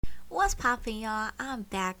What's poppin', y'all? I'm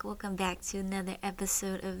back. Welcome back to another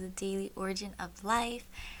episode of the Daily Origin of Life.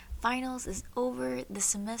 Finals is over. The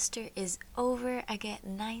semester is over. I get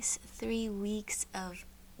nice 3 weeks of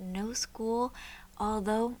no school.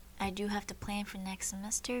 Although I do have to plan for next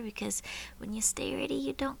semester because when you stay ready,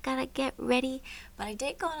 you don't gotta get ready. But I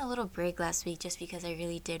did go on a little break last week just because I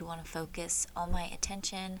really did want to focus all my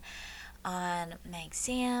attention on my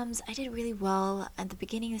exams. I did really well at the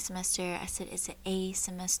beginning of the semester. I said it's an A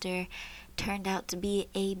semester. Turned out to be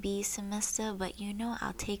a B semester, but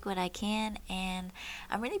I'll take what I can, and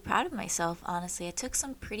I'm really proud of myself, honestly. I took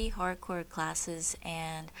some pretty hardcore classes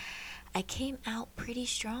and I came out pretty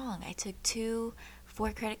strong. I took two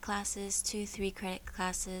 4 credit classes, two 3 credit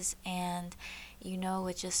classes, and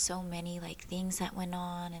with just so many like things that went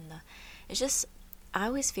on, and it's just, I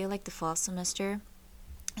always feel like the fall semester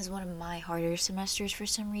is one of my harder semesters for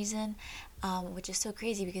some reason, which is so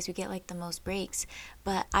crazy because we get like the most breaks.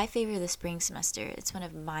 But I favor the spring semester. It's one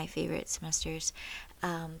of my favorite semesters.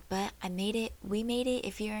 But I made it. We made it.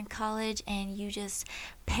 If you're in college and you just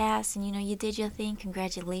passed and you did your thing,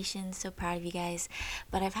 congratulations. So proud of you guys.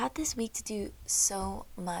 But I've had this week to do so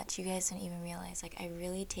much. You guys don't even realize. Like, I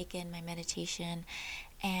really taken my meditation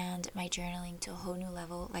and my journaling to a whole new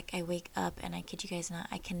level. Like, I wake up and I kid you guys not,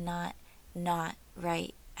 I cannot not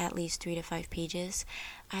write at least 3 to 5 pages.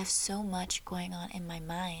 I have so much going on in my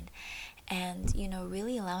mind, and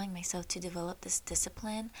really allowing myself to develop this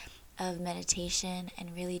discipline of meditation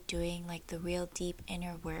and really doing like the real deep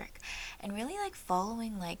inner work and really like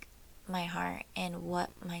following like my heart and what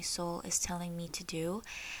my soul is telling me to do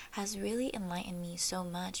has really enlightened me so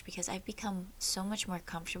much, because I've become so much more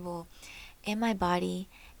comfortable in my body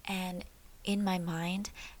and in my mind,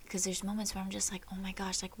 because there's moments where I'm just like, oh my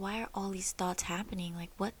gosh, like, why are all these thoughts happening? Like,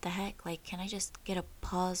 what the heck? Like, can I just get a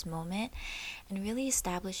pause moment? And really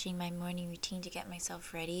establishing my morning routine to get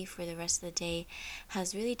myself ready for the rest of the day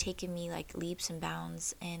has really taken me like leaps and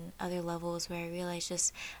bounds in other levels, where I realize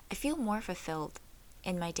just I feel more fulfilled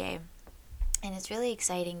in my day. And it's really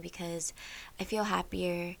exciting because I feel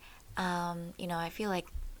happier. I feel like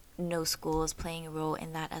no school is playing a role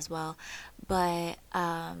in that as well. But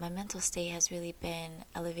my mental state has really been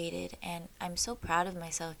elevated, and I'm so proud of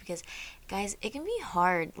myself because, guys, it can be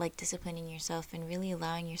hard, like disciplining yourself and really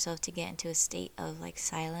allowing yourself to get into a state of like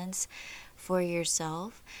silence for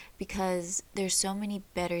yourself, because there's so many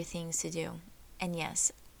better things to do. And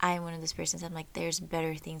yes, I'm one of those persons. I'm like, there's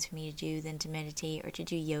better things for me to do than to meditate or to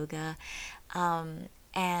do yoga.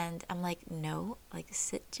 And I'm like, no, like,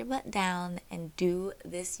 sit your butt down and do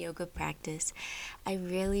this yoga practice.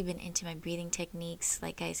 I've really been into my breathing techniques.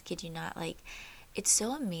 Like, guys, kid you not, like, it's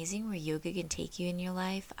so amazing where yoga can take you in your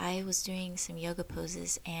life. I was doing some yoga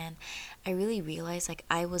poses and I really realized like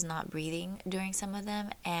I was not breathing during some of them,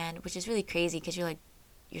 and which is really crazy because you're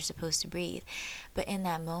supposed to breathe. But in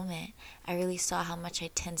that moment, I really saw how much I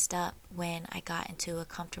tensed up when I got into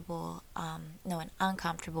a an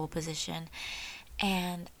uncomfortable position.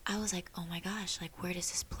 And I was like, oh my gosh, like, where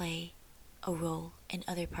does this play a role in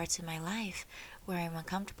other parts of my life where I'm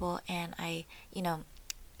uncomfortable and I,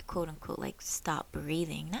 quote unquote, like, stop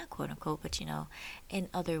breathing? Not quote unquote, but, in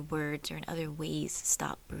other words or in other ways,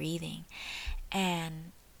 stop breathing.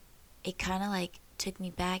 And it kind of like took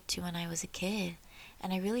me back to when I was a kid.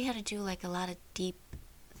 And I really had to do like a lot of deep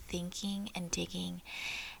thinking and digging.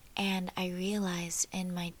 And I realized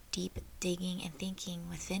in my deep digging and thinking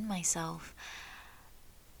within myself,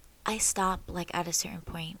 I stop like at a certain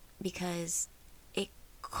point because it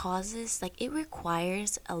it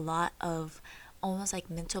requires a lot of almost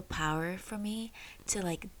like mental power for me to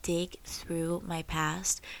like dig through my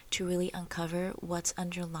past to really uncover what's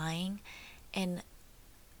underlying in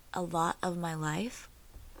a lot of my life.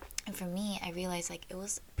 And for me, I realized like it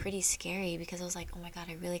was pretty scary because I was like, oh my God,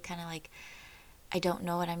 I really kind of like, I don't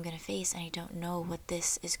know what I'm going to face, and I don't know what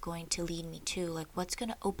this is going to lead me to. Like, what's going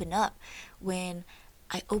to open up when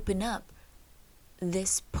I open up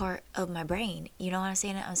this part of my brain? You know what I'm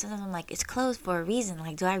saying? Sometimes I'm like, it's closed for a reason.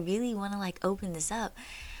 Like, do I really want to like open this up?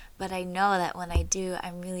 But I know that when I do,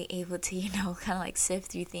 I'm really able to, kind of like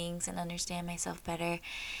sift through things and understand myself better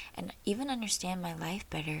and even understand my life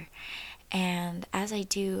better. And as I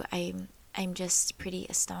do, I'm just pretty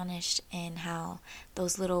astonished in how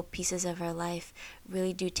those little pieces of our life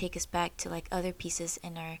really do take us back to like other pieces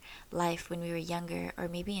in our life when we were younger, or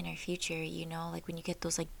maybe in our future, like when you get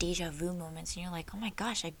those like deja vu moments and you're like, oh my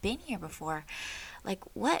gosh, I've been here before. Like,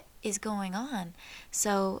 what is going on?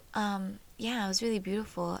 So, yeah, it was really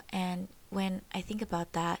beautiful. And when I think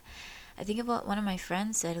about that, I think about one of my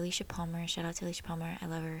friends said, Alicia Palmer, shout out to Alicia Palmer, I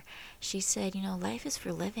love her. She said, life is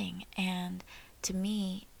for living. And to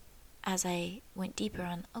me, as I went deeper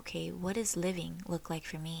on, okay, what does living look like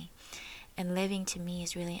for me? And living to me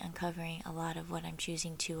is really uncovering a lot of what I'm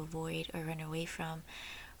choosing to avoid or run away from,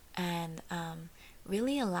 and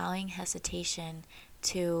really allowing hesitation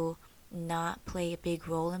to not play a big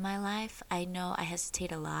role in my life. I know I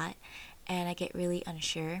hesitate a lot and I get really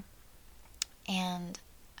unsure. And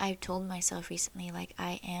I've told myself recently, like,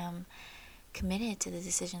 I am committed to the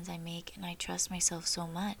decisions I make and I trust myself so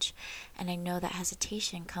much. And I know that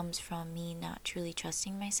hesitation comes from me not truly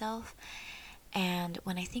trusting myself. And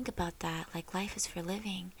when I think about that, like, life is for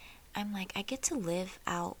living, I'm like, I get to live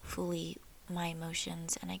out fully my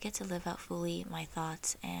emotions and I get to live out fully my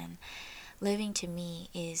thoughts. And living to me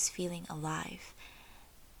is feeling alive.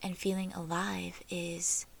 And feeling alive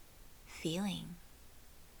is feeling,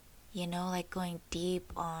 like going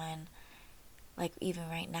deep on, like, even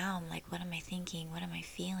right now, I'm like, what am I thinking? What am I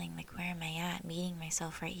feeling? Like, where am I at? Meeting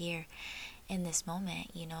myself right here in this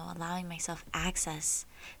moment, allowing myself access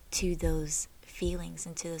to those feelings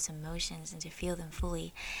and to those emotions and to feel them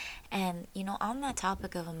fully. And, on that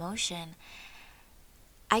topic of emotion,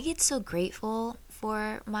 I get so grateful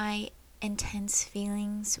for my intense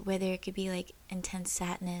feelings, whether it could be like intense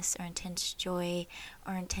sadness or intense joy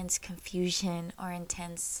or intense confusion or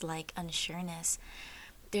intense like unsureness.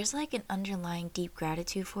 There's like an underlying deep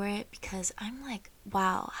gratitude for it, because I'm like,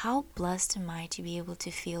 wow, how blessed am I to be able to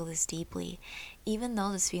feel this deeply, even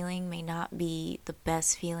though this feeling may not be the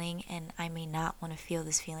best feeling and I may not want to feel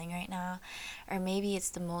this feeling right now, or maybe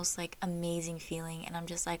it's the most like amazing feeling and I'm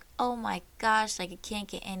just like, oh my gosh, like it can't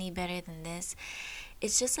get any better than this.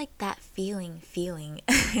 It's just like that feeling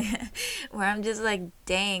where I'm just like,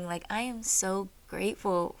 dang, like I am so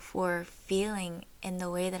grateful for feeling in the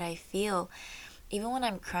way that I feel. Even when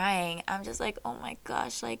I'm crying, I'm just like, oh my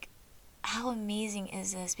gosh, like, how amazing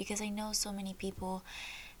is this? Because I know so many people,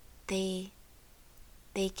 they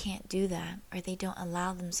can't do that, or they don't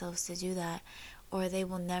allow themselves to do that, or they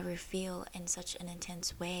will never feel in such an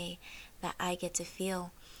intense way that I get to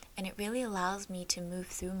feel. And it really allows me to move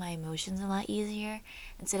through my emotions a lot easier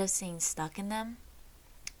instead of staying stuck in them.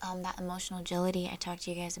 That emotional agility I talked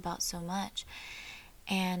to you guys about so much.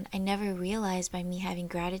 And I never realized, by me having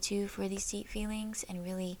gratitude for these deep feelings and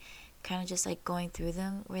really kind of just like going through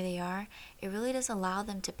them where they are, it really does allow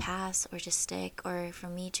them to pass or to stick, or for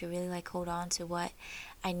me to really like hold on to what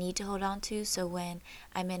I need to hold on to. So when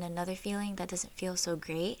I'm in another feeling that doesn't feel so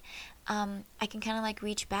great, I can kind of like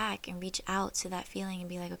reach back and reach out to that feeling and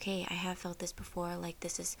be like, okay, I have felt this before, like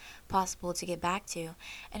this is possible to get back to.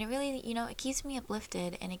 And it really, it keeps me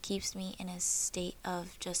uplifted and it keeps me in a state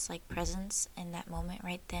of just like presence in that moment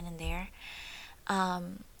right then and there.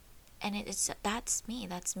 And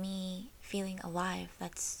that's me feeling alive.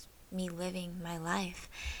 That's me living my life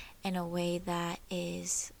in a way that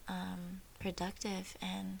is productive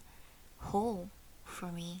and whole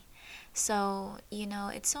for me. So,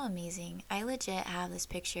 it's so amazing. I legit have this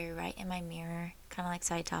picture right in my mirror, kind of like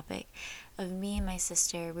side topic, of me and my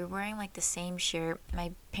sister. We're wearing like the same shirt.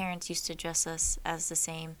 My parents used to dress us as the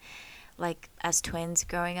same, like as twins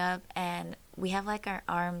growing up, and we have like our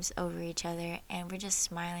arms over each other and we're just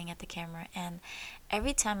smiling at the camera. And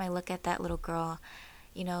every time I look at that little girl,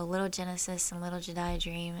 little Genesis and little Jediah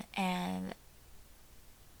Dream, and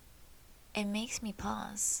it makes me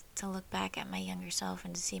pause to look back at my younger self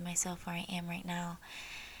and to see myself where I am right now.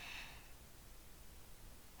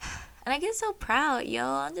 And I get so proud, yo.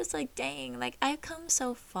 I'm just like, dang, like I've come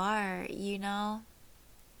so far,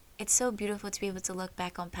 It's so beautiful to be able to look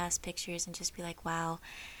back on past pictures and just be like, wow.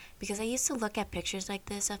 Because I used to look at pictures like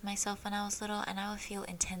this of myself when I was little, and I would feel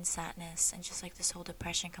intense sadness and just like this whole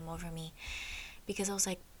depression come over me. Because I was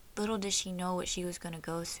like, little did she know what she was going to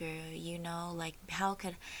go through, Like, how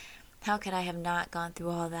could I have not gone through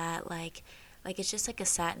all that? Like it's just like a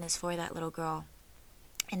sadness for that little girl.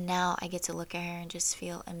 And now I get to look at her and just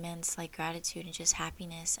feel immense like gratitude and just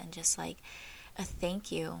happiness and just like a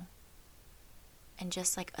thank you and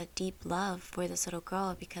just like a deep love for this little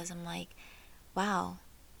girl, because I'm like, wow,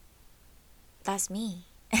 that's me.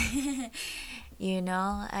 I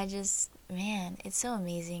just, man, it's so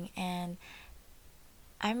amazing. And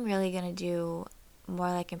I'm really gonna do more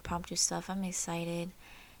like impromptu stuff. I'm excited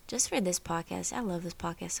just for this podcast. I love this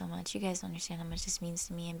podcast so much. You guys don't understand how much this means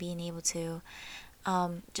to me, and being able to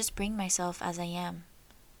just bring myself as I am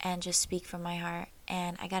and just speak from my heart.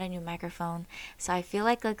 And I got a new microphone, so I feel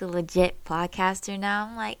like a legit podcaster now.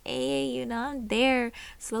 I'm like, hey, I'm there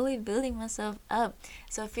slowly building myself up.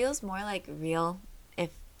 So it feels more like real,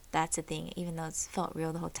 if that's the thing. Even though it's felt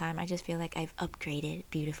real the whole time, I just feel like I've upgraded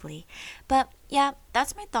beautifully. But yeah,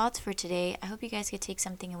 that's my thoughts for today. I hope you guys could take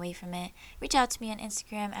something away from it. Reach out to me on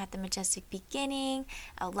Instagram at The Majestic Beginning.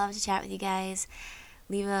 I would love to chat with you guys.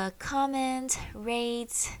 Leave a comment,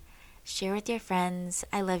 rate, share with your friends.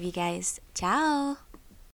 I love you guys. Ciao!